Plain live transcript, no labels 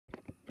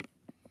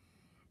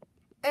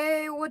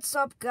Hey, what's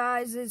up,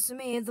 guys? It's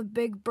me, the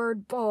Big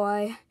Bird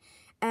Boy,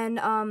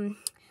 and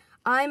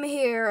I'm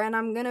here, and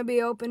I'm gonna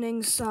be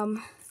opening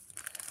some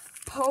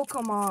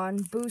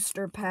Pokémon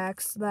booster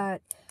packs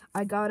that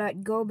I got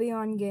at Go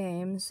Beyond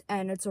Games,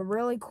 and it's a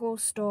really cool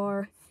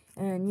store,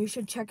 and you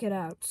should check it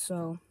out.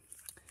 So,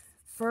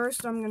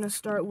 first, I'm gonna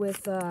start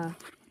with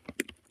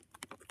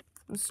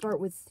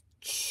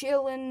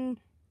Chilling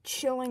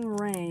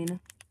Rain.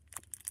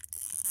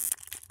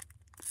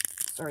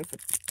 Sorry if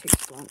it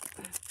takes long.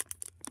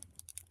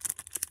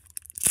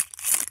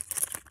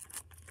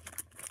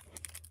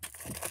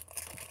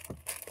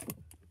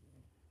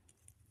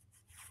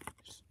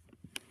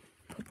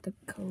 Put the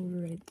code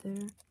right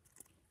there.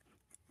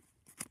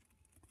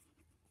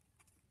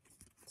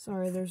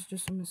 Sorry, there's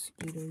just a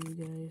mosquito, you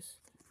guys.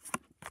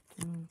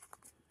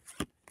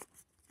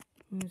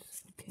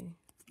 Okay.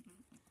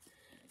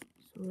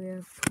 So we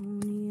have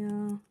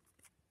Ponia,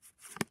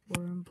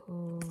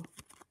 Wurmple,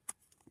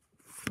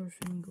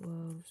 Crushing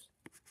Gloves,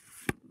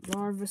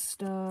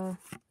 Larvesta,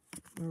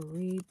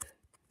 Mareep,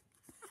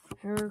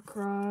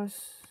 Heracross,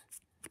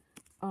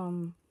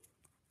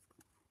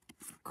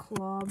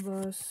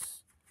 Clobbus,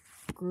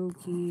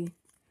 Grookey,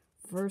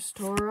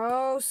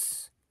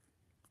 Verstoros,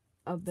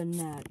 a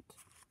Banette.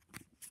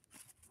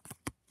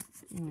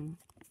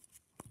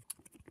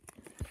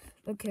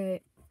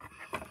 Okay.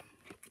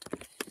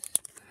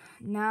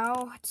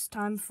 Now it's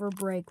time for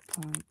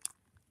Breakpoint.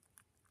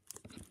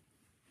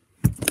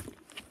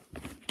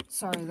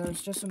 Sorry,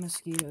 there's just a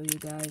mosquito, you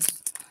guys.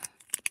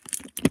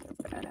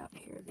 They're bad out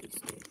here these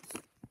days.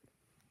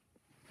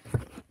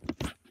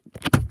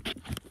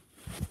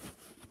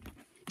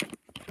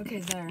 Okay,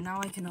 there. Now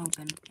I can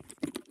open.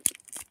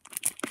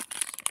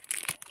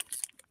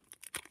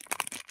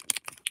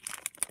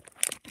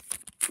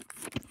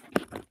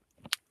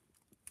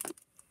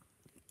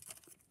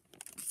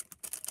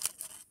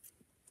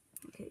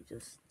 Okay,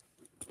 just...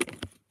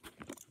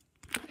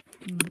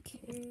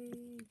 Okay,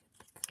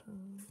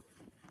 code.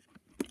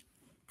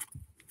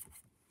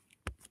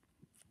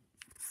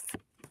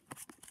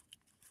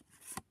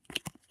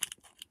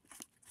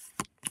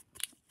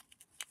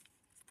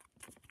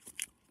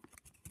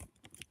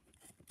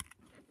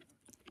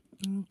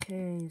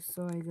 Okay,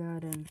 so I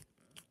got an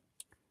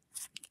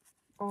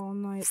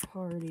all-night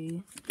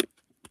party.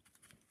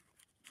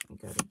 I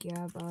got a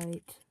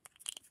Gabite,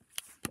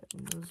 got a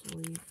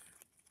Nuzleaf,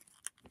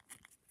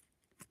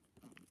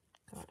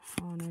 got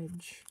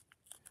Honage,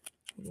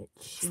 I get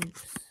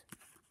Chinks,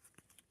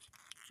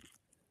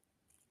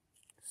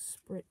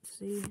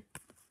 Spritzy,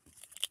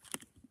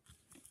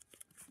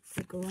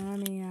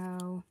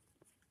 Graniao,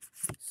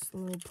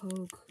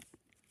 Slowpoke,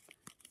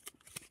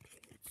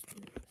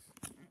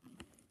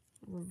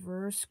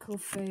 Reverse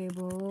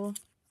Clefable,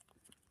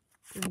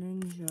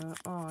 Greninja.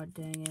 Aw,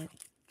 dang it.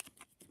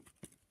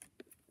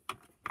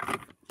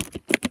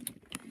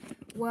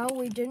 Well,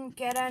 we didn't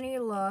get any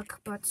luck,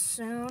 but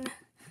soon,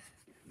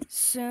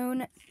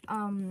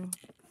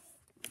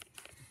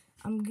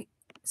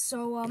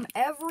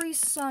 every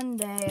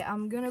Sunday,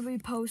 I'm gonna be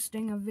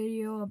posting a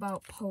video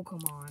about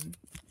Pokemon.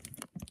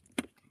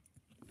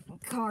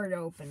 Card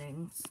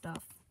opening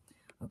stuff.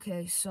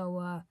 Okay,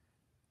 so,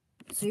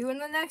 see you in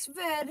the next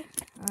vid.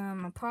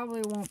 I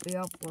probably won't be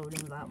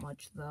uploading that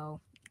much,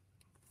 though.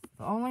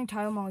 The only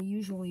time I'll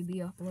usually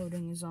be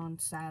uploading is on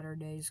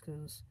Saturdays,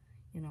 because,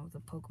 you know, the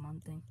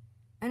Pokemon thing.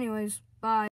 Anyways, bye.